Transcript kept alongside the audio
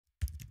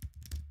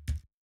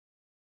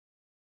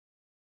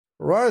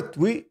Right,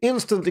 we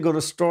instantly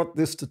gonna start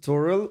this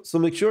tutorial. So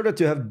make sure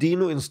that you have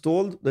Deno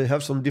installed. They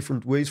have some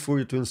different ways for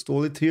you to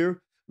install it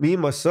here. Me,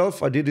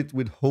 myself, I did it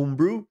with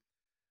Homebrew.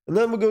 And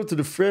then we go to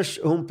the fresh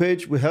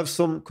homepage. We have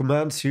some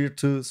commands here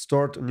to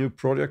start a new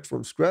project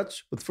from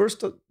scratch. But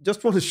first, I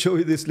just want to show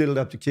you this little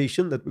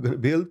application that we're gonna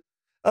build.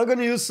 I'm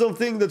gonna use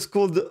something that's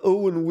called the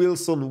Owen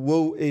Wilson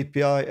WOW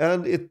Api.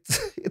 And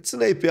it's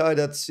an API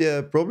that's,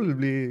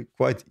 probably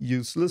quite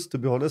useless, to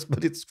be honest,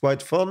 but it's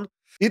quite fun.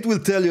 It will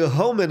tell you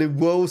how many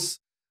wows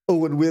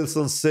Owen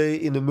Wilson say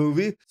in a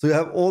movie. So you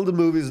have all the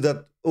movies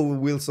that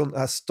Owen Wilson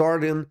has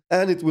starred in,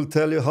 and it will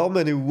tell you how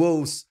many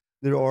wows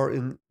there are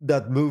in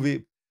that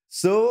movie.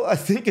 So I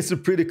think it's a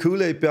pretty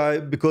cool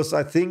API because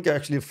I think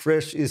actually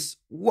Fresh is,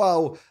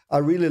 wow, I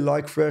really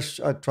like Fresh.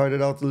 I tried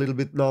it out a little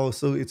bit now,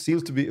 so it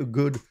seems to be a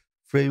good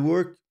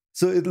framework.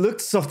 So it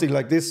looks something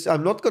like this.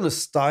 I'm not going to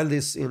style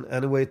this in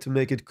any way to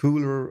make it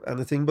cool or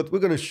anything, but we're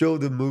going to show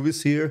the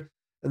movies here.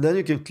 And then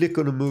you can click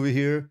on the movie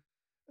here.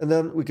 And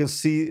then we can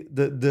see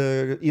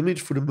the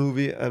image for the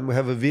movie, and we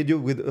have a video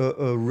with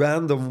a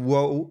random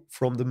wow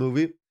from the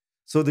movie.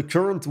 So the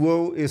current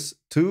wow is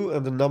 2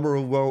 and the number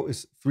of wow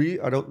is 3.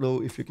 I don't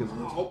know if you can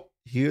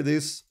hear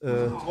this.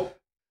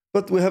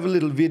 But we have a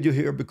little video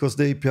here because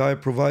the API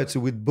provides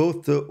you with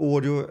both the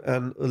audio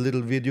and a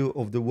little video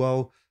of the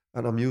wow.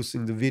 And I'm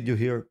using the video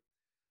here.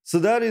 So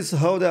that is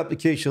how the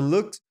application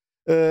looks.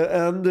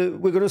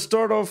 And we're going to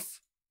start off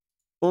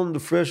on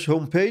the Fresh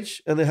homepage,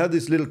 and I have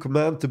this little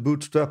command to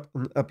bootstrap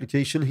an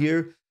application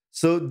here.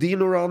 So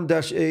deno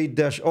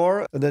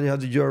run-a-r, and then you have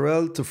the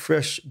URL to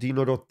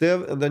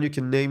fresh-deno.dev, and then you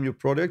can name your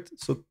project.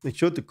 So make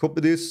sure to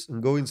copy this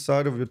and go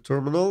inside of your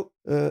terminal.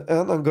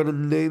 And I'm going to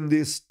name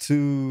this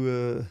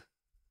to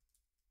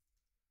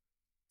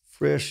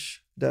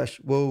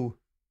fresh-wow.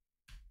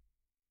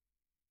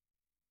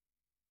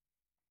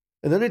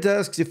 And then it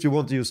asks if you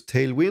want to use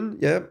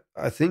Tailwind. Yeah,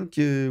 I think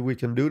we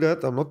can do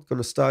that. I'm not going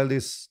to style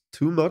this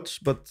too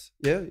much, but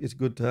yeah, it's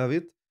good to have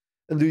it.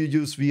 And do you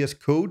use VS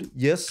Code?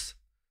 Yes.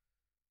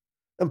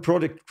 And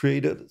project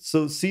created.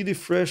 So cd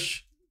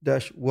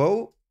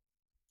fresh-wow.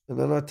 And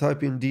then I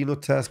type in Deno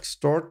task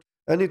start.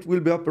 And it will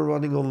be up and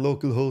running on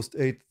localhost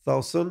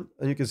 8000.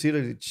 And you can see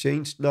that it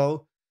changed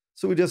now.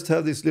 So we just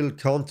have this little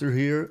counter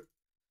here.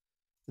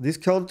 This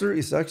counter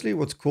is actually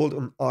what's called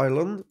an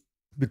island,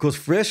 because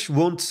Fresh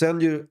won't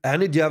send you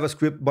any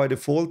JavaScript by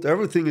default.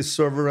 Everything is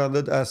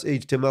server-rendered as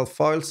HTML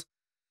files.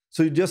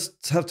 So you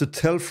just have to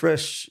tell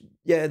Fresh,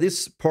 yeah,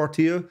 this part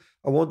here,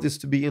 I want this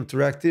to be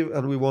interactive,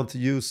 and we want to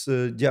use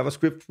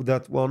JavaScript for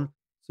that one.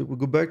 So we'll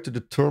go back to the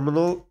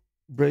terminal,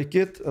 break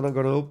it, and I'm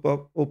going to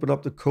open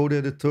up the code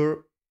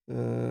editor.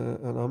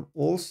 And I'm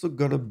also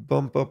going to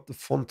bump up the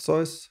font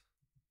size.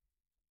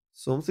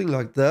 Something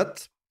like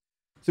that.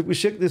 So if we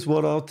check this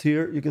one out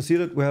here, you can see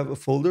that we have a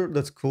folder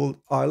that's called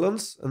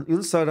Islands. And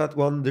inside that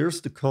one, there's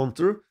the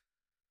counter.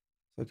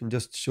 So I can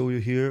just show you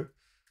here.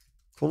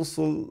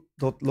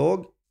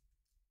 Console.log.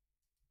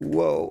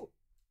 Whoa.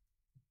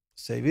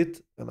 Save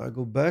it. And I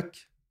go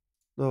back.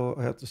 No,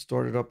 I have to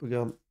start it up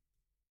again.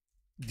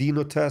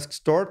 Deno task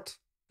start.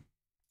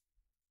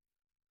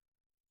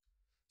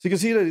 So you can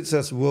see that it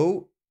says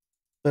wow.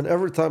 And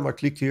every time I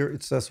click here,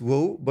 it says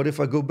wow. But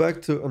if I go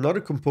back to another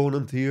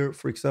component here,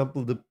 for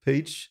example, the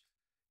page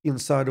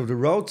inside of the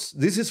routes,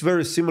 this is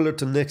very similar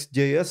to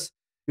NextJS.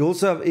 You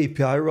also have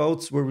API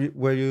routes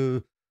where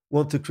you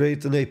want to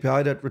create an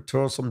API that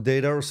returns some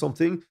data or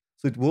something.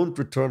 So it won't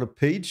return a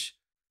page.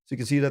 So you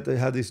can see that they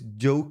had this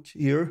joke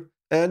here.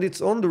 And it's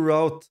on the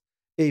route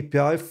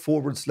API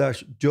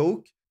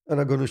 /joke.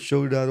 And I'm going to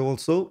show you that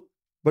also.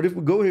 But if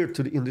we go here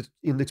to the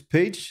index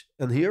page,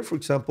 and here, for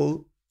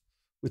example,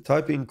 we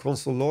type in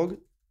console log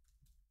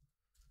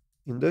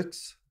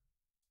index.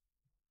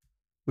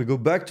 We go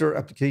back to our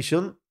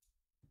application.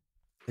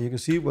 And you can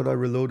see when I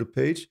reload the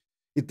page,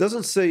 it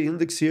doesn't say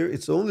index here.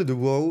 It's only the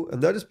wow.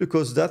 And that is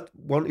because that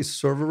one is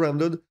server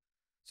rendered.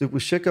 So if we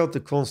check out the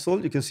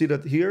console, you can see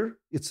that here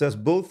it says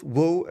both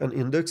wow and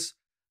index,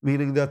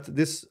 meaning that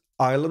this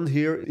island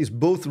here is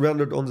both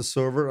rendered on the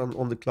server and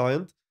on the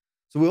client.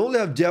 So we only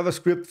have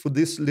JavaScript for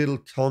this little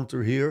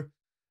counter here.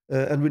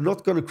 And we're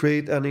not going to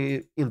create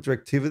any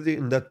interactivity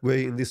in that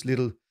way in this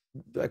little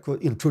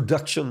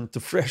introduction to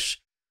Fresh.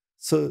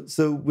 So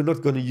we're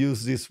not going to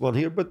use this one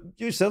here, but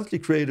you essentially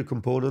create a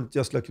component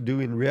just like you do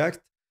in React.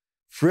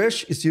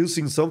 Fresh is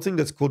using something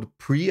that's called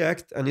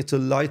Preact, and it's a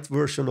light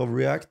version of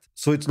React.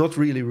 So it's not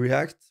really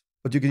React,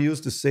 but you can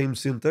use the same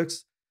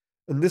syntax.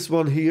 And this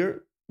one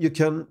here, you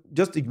can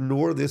just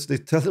ignore this. They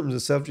tell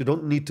themselves you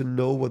don't need to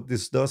know what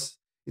this does.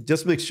 It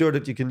just makes sure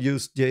that you can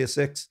use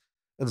JSX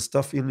and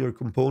stuff in your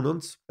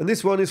components. And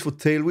this one is for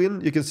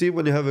Tailwind. You can see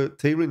when you have a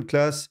Tailwind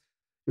class,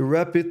 you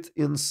wrap it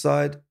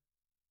inside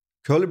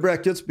curly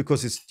brackets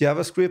because it's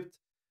JavaScript,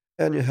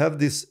 and you have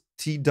this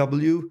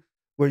TW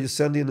where you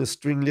send in a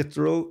string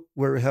literal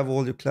where you have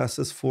all your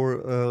classes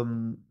for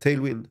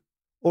Tailwind.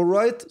 All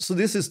right, so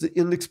this is the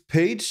index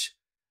page,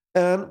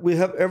 and we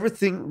have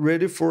everything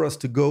ready for us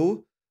to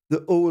go.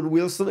 The Owen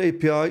Wilson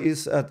API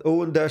is at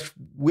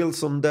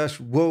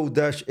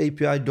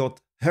owen-wilson-wow-api.help.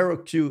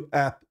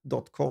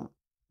 heroqapp.com.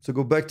 So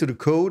go back to the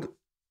code,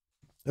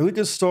 and we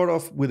can start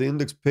off with the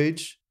index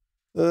page.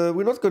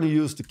 We're not going to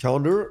use the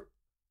counter,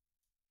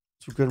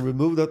 so we can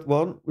remove that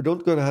one. We're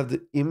not going to have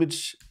the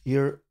image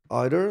here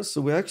either,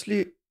 so we're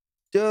actually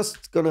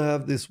just going to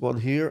have this one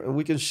here, and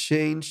we can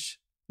change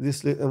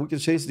this, and we can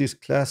change these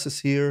classes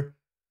here.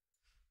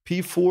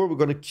 P4, we're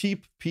going to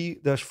keep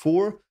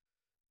P-4,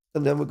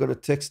 and then we're going to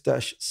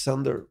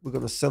text-sender. We're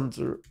going to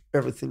center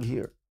everything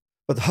here.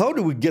 But how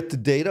do we get the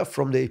data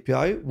from the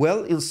API?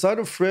 Well, inside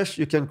of Fresh,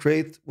 you can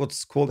create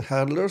what's called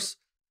handlers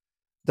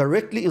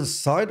directly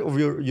inside of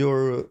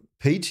your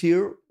page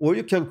here, or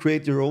you can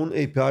create your own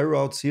API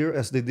routes here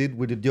as they did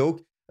with the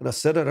joke. And I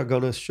said that I'm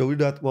going to show you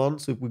that one.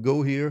 So if we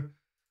go here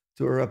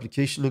to our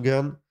application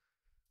again,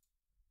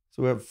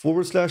 so we have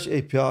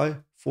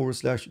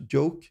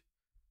 /API/joke,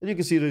 and you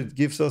can see that it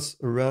gives us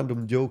a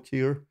random joke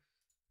here.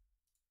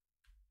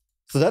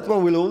 So that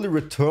one will only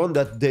return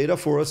that data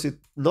for us. It's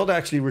not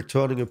actually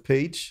returning a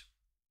page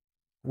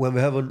when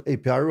we have an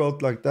API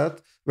route like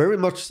that. Very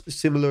much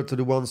similar to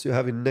the ones you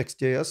have in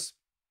NextJS.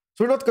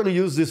 So we're not going to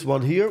use this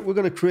one here. We're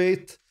going to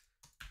create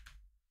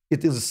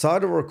it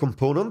inside of our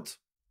component.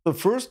 And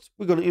first,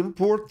 we're going to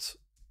import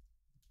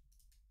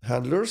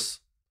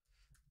handlers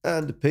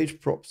and the page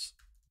props.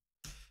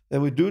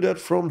 And we do that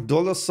from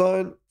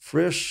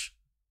 $fresh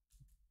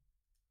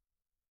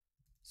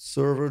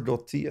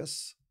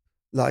server.ts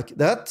like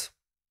that.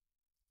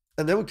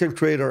 And then we can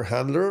create our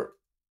handler.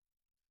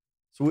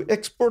 So we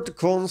export the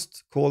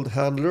const called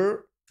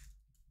handler.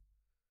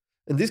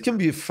 And this can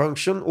be a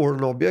function or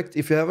an object.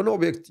 If you have an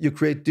object, you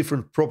create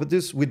different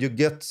properties with your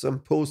gets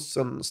and posts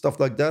and stuff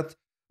like that.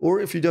 Or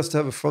if you just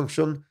have a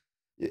function,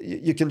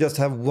 you can just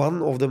have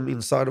one of them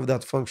inside of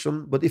that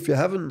function. But if you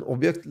have an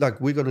object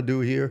like we're going to do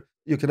here,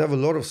 you can have a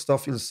lot of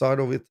stuff inside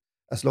of it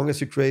as long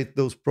as you create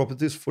those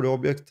properties for the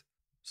object.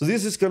 So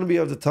this is going to be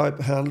of the type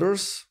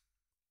handlers.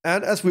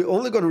 And as we're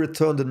only going to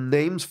return the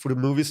names for the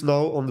movies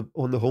now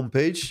on the home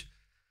page,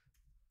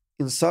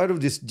 inside of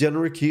this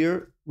generic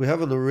here, we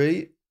have an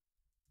array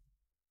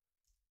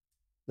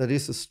that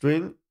is a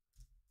string,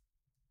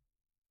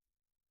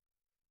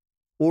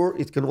 or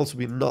it can also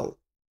be null.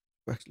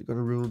 We're actually going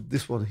to remove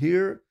this one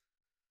here.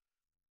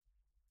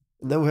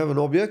 And then we have an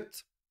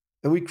object,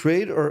 and we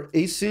create our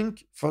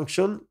async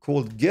function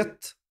called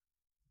get.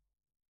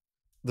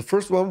 The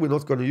first one we're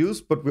not going to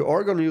use, but we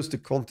are going to use the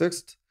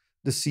context,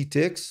 the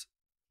ctx.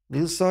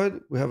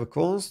 Inside, we have a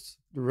const,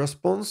 the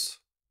response,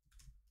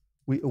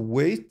 we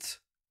await,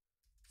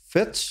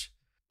 fetch,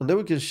 and then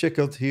we can check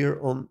out here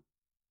on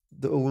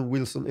the Owen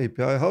Wilson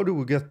API. How do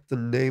we get the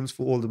names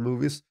for all the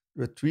movies?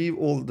 Retrieve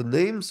all the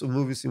names of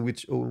movies in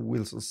which Owen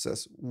Wilson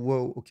says,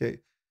 whoa, okay.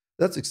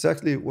 That's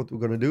exactly what we're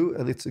going to do,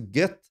 and it's a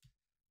get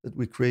that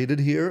we created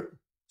here.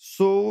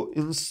 So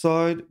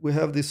inside, we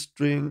have this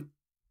string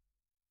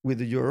with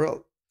the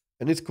URL.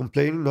 And it's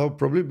complaining now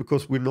probably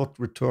because we're not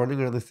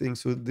returning anything.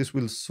 So this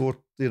will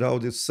sort it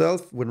out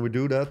itself when we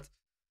do that.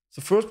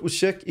 So first we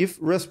check if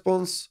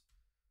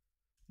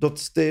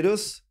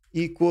response.status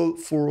equal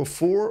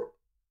 404.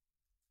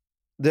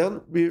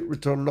 Then we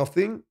return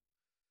nothing.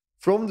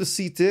 From the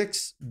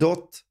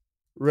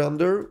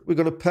ctx.render, we're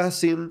going to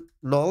pass in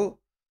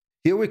null.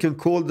 Here we can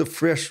call the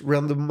fresh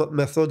render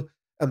method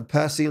and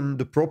pass in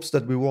the props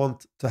that we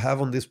want to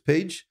have on this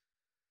page.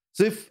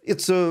 So if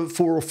it's a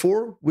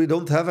 404, we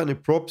don't have any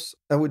props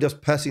and we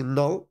just pass in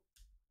null.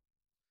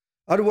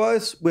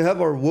 Otherwise, we have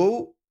our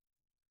WOW,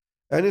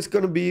 and it's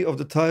going to be of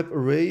the type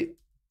array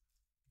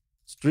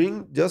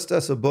string just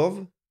as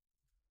above.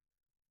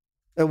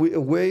 And we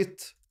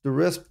await the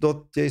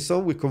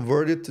resp.json, we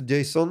convert it to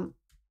JSON,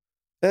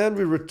 and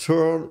we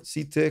return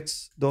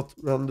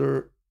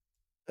ctx.render,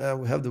 and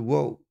we have the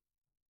WOW.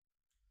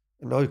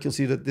 And now you can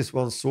see that this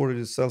one sorted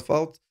itself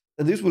out.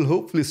 And this will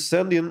hopefully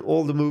send in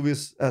all the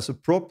movies as a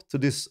prop to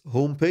this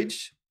home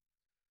page.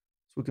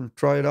 So we can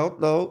try it out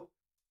now.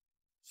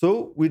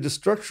 So we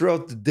destructure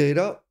out the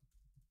data.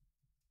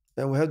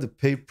 And we have the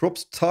page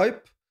props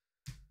type.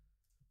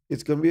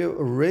 It's going to be an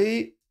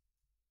array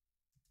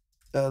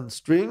and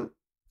string.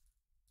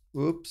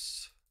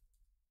 Whoops.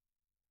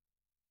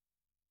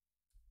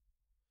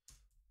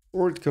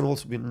 Or it can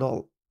also be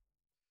null.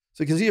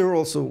 So you can see here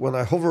also when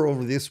I hover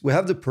over this, we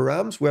have the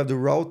params, we have the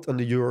route and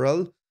the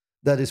URL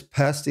that is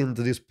passed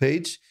into this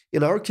page.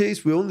 In our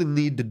case, we only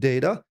need the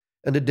data,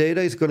 and the data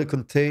is going to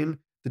contain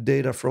the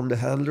data from the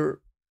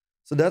handler.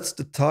 So that's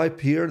the type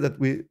here that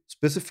we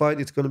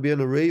specified. It's going to be an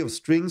array of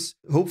strings,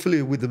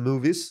 hopefully with the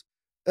movies.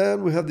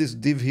 And we have this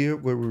div here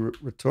where we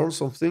return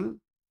something.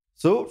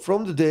 So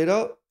from the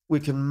data, we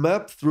can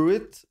map through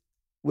it.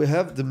 We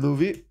have the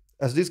movie.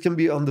 As this can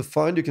be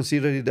undefined, you can see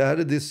that it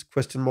added this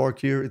question mark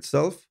here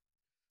itself.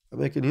 I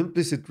make an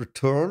implicit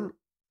return.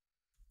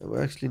 And we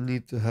actually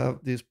need to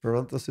have these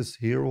parentheses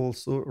here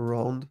also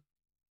around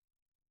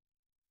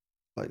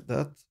like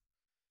that.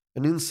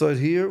 And inside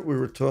here, we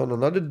return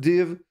another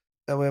div,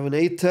 and we have an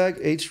A tag,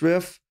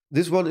 href.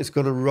 This one is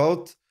going to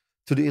route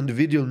to the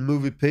individual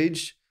movie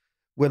page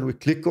when we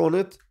click on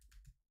it.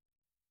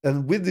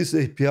 And with this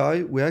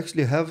API, we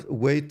actually have a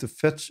way to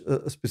fetch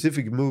a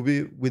specific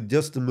movie with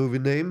just the movie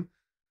name.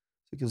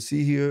 So you can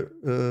see here,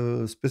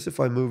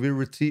 specify movie,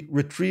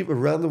 retrieve a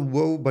random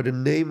WOW by the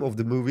name of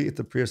the movie it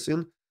appears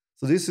in.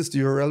 So this is the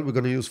URL we're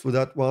going to use for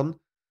that one.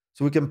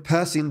 So we can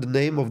pass in the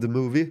name of the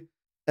movie,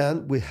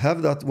 and we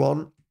have that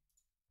one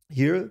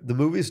here. The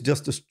movie is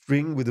just a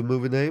string with the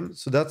movie name.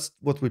 So that's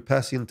what we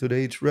pass into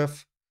the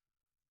href.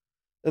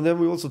 And then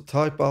we also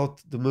type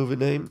out the movie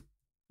name,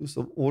 do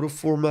some auto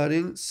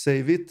formatting,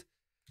 save it.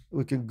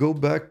 We can go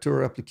back to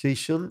our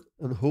application,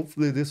 and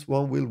hopefully this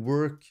one will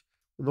work.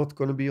 We're not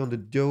going to be on the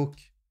joke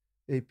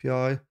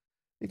API.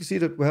 You can see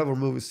that we have our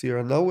movies here.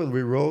 And now when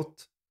we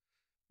wrote,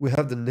 we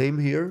have the name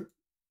here,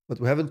 but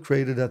we haven't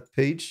created that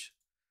page.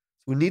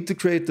 So we need to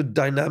create a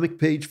dynamic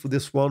page for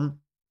this one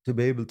to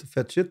be able to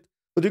fetch it.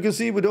 But you can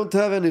see we don't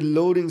have any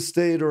loading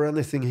state or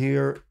anything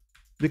here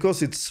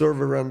because it's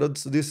server rendered.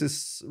 So this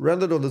is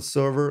rendered on the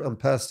server and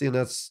passed in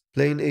as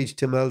plain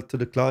HTML to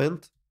the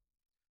client.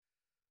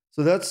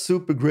 So that's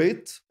super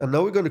great. And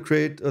now we're going to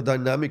create a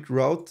dynamic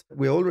route.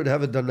 We already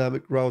have a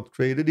dynamic route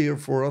created here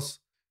for us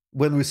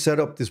when we set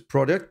up this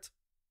project.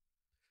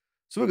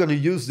 So we're going to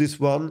use this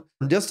one.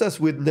 And just as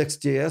with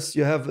Next.js,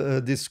 you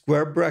have these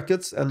square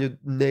brackets and you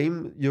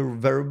name your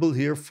variable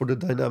here for the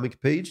dynamic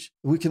page.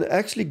 We can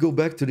actually go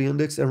back to the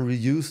index and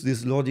reuse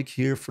this logic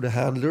here for the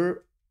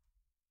handler.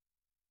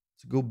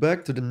 So go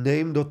back to the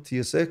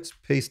name.tsx,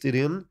 paste it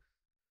in.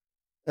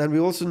 And we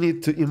also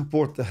need to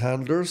import the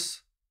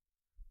handlers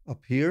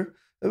up here.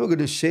 And we're going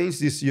to change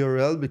this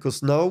URL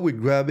because now we're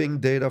grabbing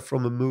data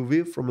from a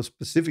movie, from a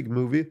specific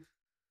movie.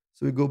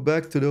 So we go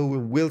back to the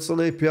Owen Wilson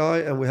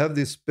API and we have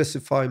this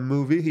specify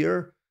movie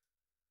here.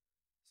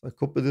 So I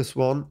copy this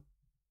one,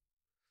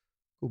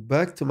 go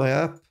back to my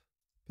app,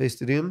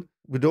 paste it in.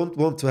 We don't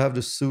want to have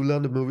the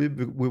Zoolander movie,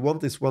 but we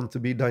want this one to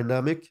be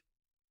dynamic.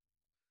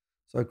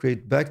 So I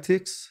create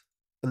backticks,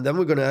 and then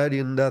we're going to add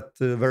in that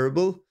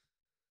variable.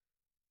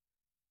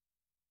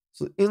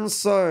 So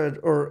inside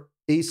our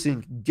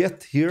async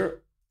get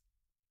here,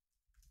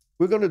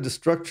 we're going to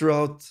destructure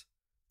out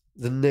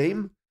the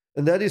name.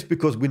 And that is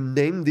because we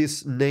named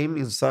this name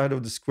inside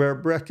of the square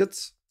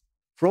brackets.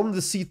 From the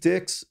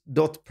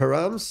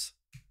ctx.params,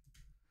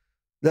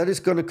 that is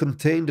going to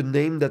contain the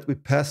name that we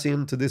pass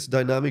into this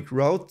dynamic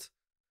route.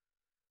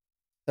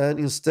 And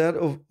instead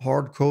of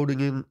hard coding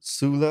in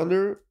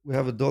Zoolander, we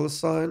have a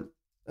 $sign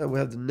and we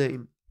have the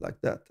name like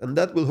that. And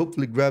that will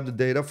hopefully grab the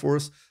data for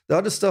us. The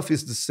other stuff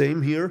is the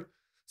same here,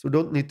 so we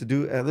don't need to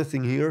do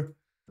anything here.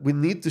 We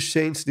need to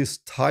change this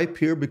type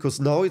here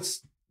because now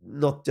it's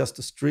not just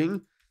a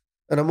string.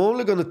 And I'm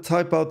only going to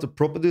type out the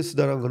properties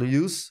that I'm going to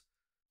use.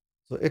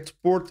 So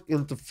export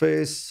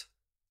interface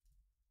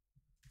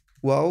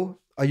WOW.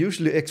 I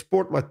usually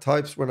export my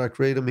types when I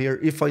create them here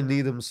if I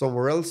need them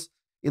somewhere else.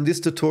 In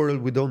this tutorial,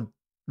 we don't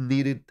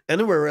need it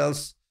anywhere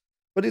else,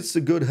 but it's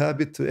a good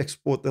habit to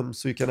export them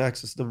so you can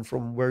access them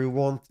from where you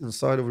want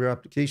inside of your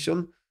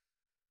application.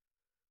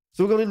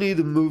 So we're going to need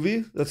a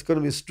movie. That's going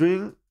to be a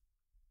string.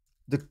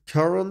 The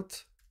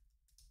current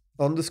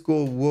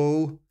underscore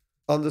WOW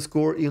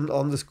underscore in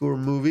underscore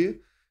movie,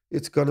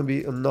 it's going to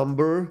be a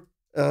number,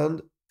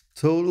 and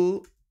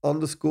total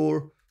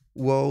underscore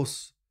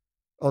wows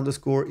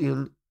underscore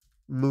in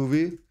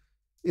movie,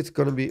 it's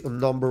going to be a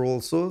number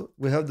also.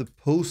 We have the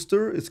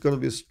poster, it's going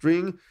to be a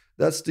string.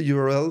 That's the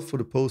URL for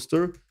the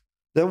poster.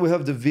 Then we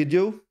have the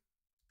video,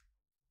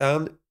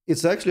 and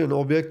it's actually an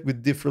object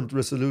with different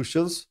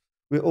resolutions.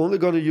 We're only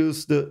going to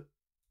use the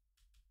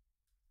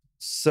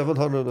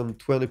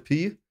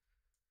 720p.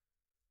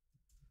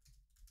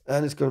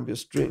 And it's going to be a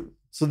string.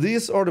 So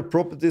these are the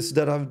properties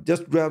that I've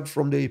just grabbed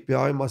from the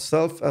API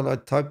myself, and I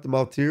typed them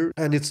out here.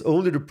 And it's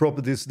only the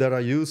properties that I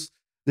use.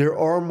 There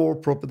are more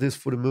properties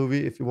for the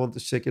movie if you want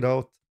to check it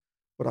out,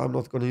 but I'm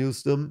not going to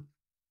use them.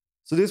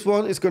 So this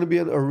one is going to be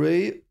an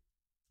array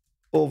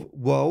of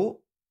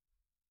WOW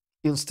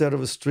instead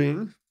of a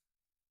string.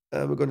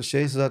 And we're going to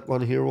change that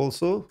one here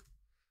also.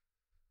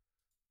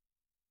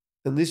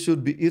 And this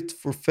should be it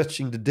for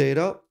fetching the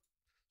data.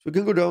 So we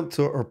can go down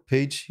to our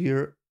page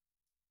here.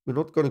 We're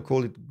not going to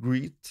call it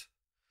greet.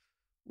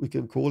 We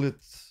can call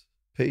it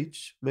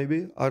page,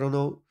 maybe. I don't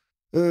know.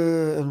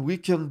 And we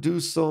can do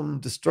some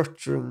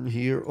destructuring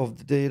here of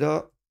the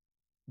data,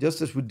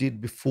 just as we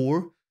did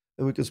before.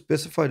 And we can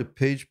specify the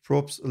page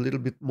props a little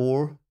bit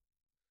more.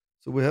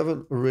 So we have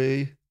an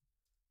array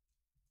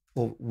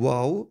of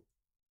WOW,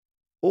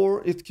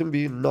 or it can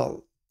be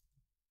null.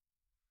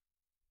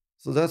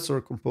 So that's our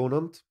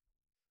component.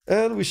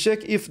 And we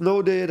check if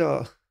no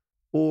data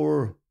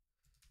or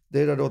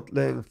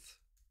data.length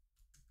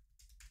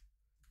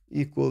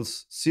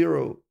equals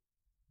 0.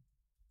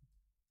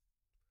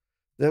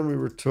 Then we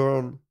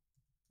return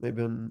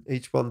maybe an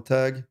h1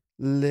 tag,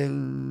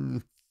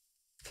 length,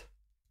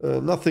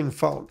 nothing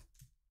found.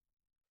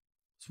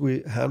 So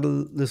we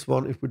handle this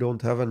one if we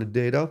don't have any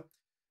data.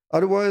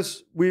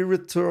 Otherwise, we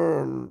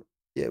return,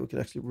 yeah, we can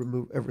actually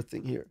remove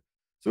everything here.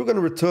 So we're going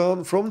to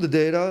return from the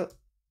data,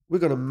 we're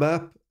going to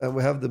map, and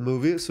we have the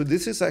movie. So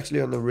this is actually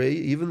an array,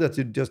 even that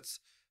you just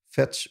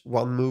fetch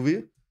one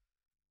movie.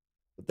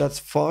 but that's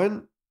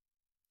fine.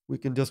 We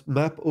can just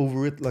map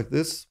over it like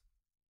this.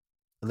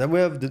 And then we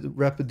have the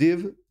wrapper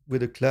div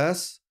with a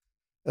class.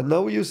 And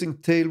now we're using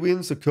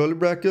Tailwind, so curly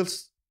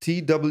brackets,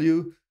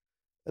 TW,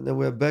 and then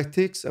we have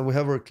backticks, and we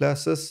have our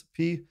classes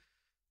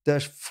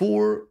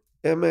P-4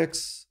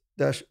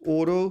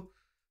 MX-auto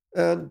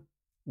and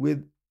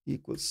width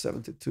equals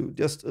 72.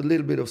 Just a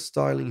little bit of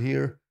styling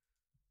here.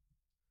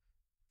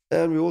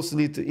 And we also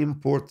need to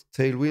import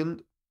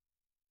Tailwind.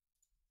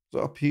 So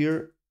up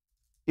here,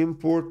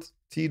 import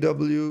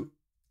TW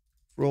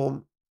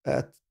from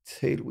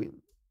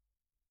 @Tailwind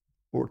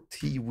or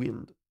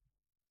Twind.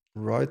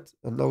 Right,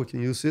 and now we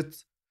can use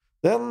it.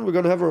 Then we're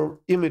going to have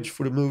our image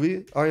for the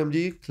movie.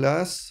 IMG,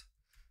 class,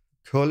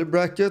 curly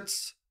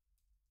brackets,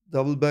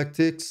 double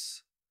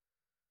backticks.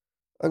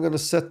 I'm going to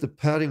set the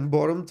padding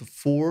bottom to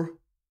 4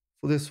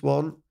 for this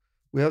one.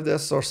 We have the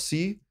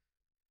SRC.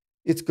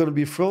 It's going to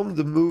be from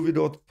the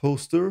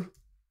movie.poster.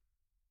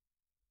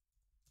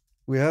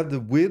 We have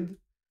the width.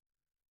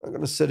 I'm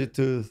going to set it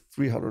to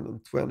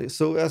 320.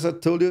 So as I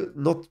told you,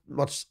 not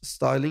much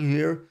styling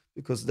here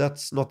because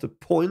that's not the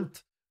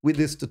point with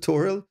this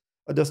tutorial.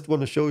 I just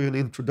want to show you an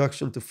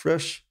introduction to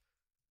Fresh.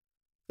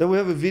 Then we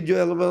have a video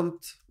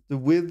element. The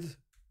width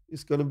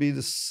is going to be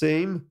the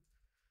same,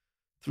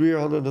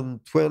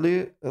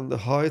 320, and the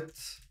height,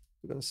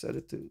 we're going to set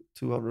it to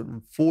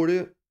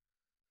 240.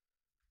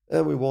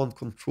 And we want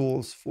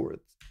controls for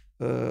it.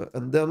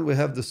 And then we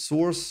have the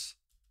source.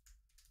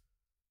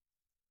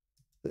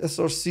 The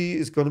SRC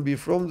is going to be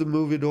from the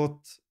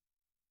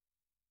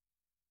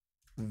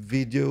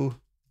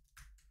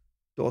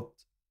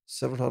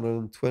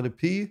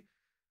movie.video.720p.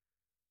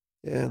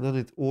 And then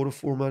it auto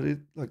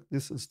formatted like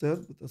this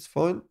instead, but that's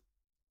fine.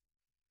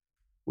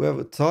 We have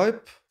a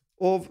type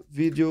of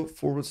video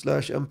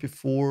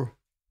 /MP4,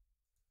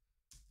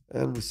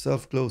 and we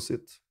self-close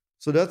it.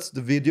 So that's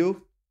the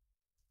video.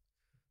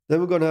 Then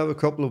we're going to have a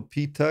couple of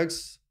p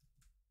tags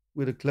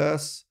with a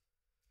class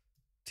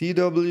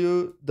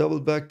TW,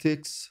 double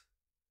backticks,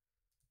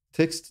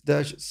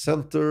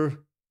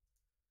 text-center,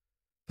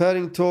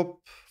 padding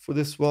top for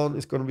this one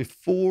is going to be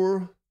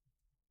 4.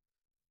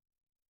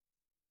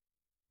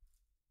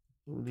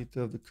 We need to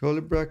have the curly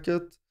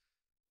bracket.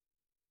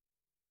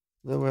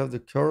 Then we have the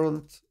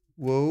current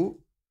WOW.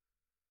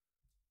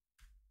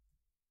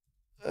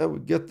 And we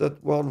get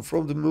that one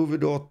from the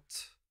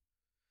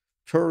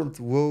movie.current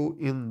WOW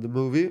in the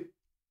movie.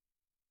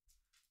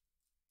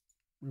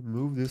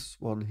 Remove this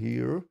one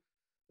here.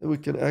 And we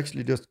can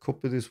actually just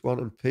copy this one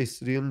and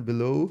paste it in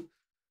below.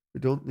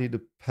 We don't need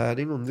the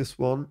padding on this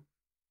one.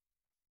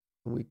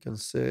 And we can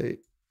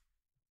say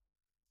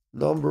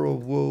number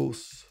of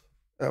WOWs.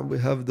 And we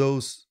have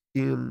those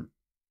in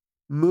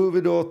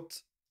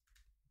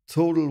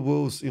movie.total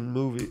WOWs in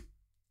movie.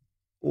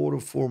 Auto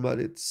format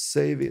it,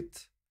 save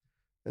it,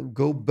 and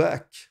go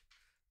back.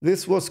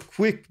 This was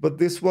quick, but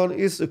this one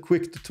is a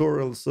quick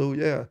tutorial. So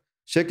yeah,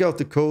 check out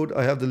the code.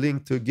 I have the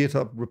link to a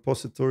GitHub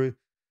repository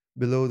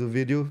below the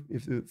video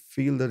if you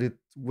feel that it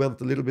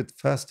went a little bit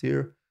fast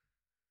here.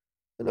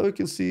 And now you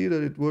can see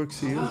that it works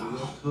here.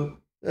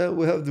 And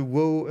we have the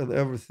WOW and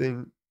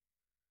everything.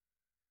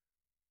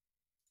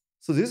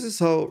 So this is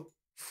how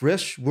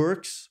Fresh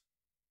works.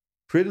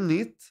 Pretty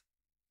neat,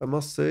 I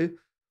must say.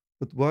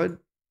 But why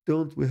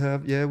don't we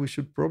have... Yeah, we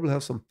should probably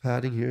have some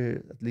padding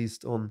here, at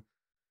least on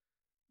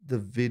the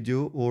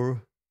video.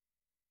 Or...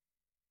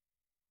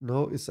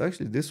 No, it's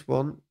actually this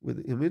one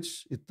with the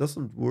image. It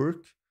doesn't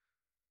work.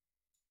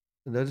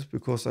 And that is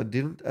because I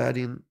didn't add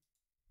in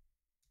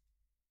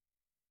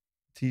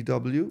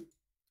TW.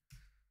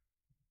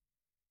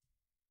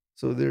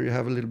 So there you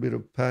have a little bit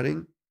of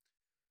padding.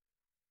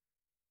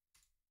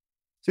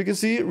 So you can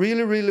see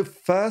really, really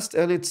fast,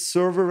 and it's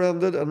server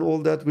rendered and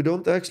all that. We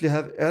don't actually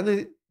have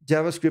any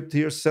JavaScript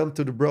here sent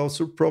to the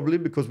browser, probably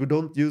because we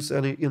don't use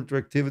any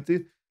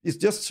interactivity. It's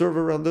just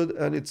server rendered,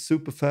 and it's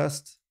super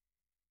fast,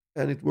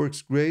 and it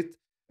works great.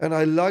 And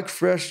I like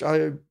Fresh.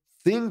 I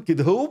think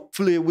it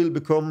hopefully will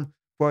become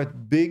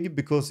quite big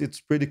because it's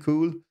pretty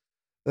cool.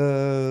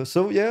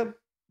 So yeah,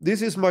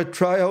 this is my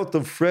tryout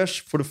of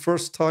Fresh for the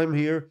first time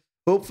here.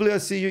 Hopefully I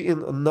see you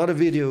in another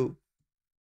video.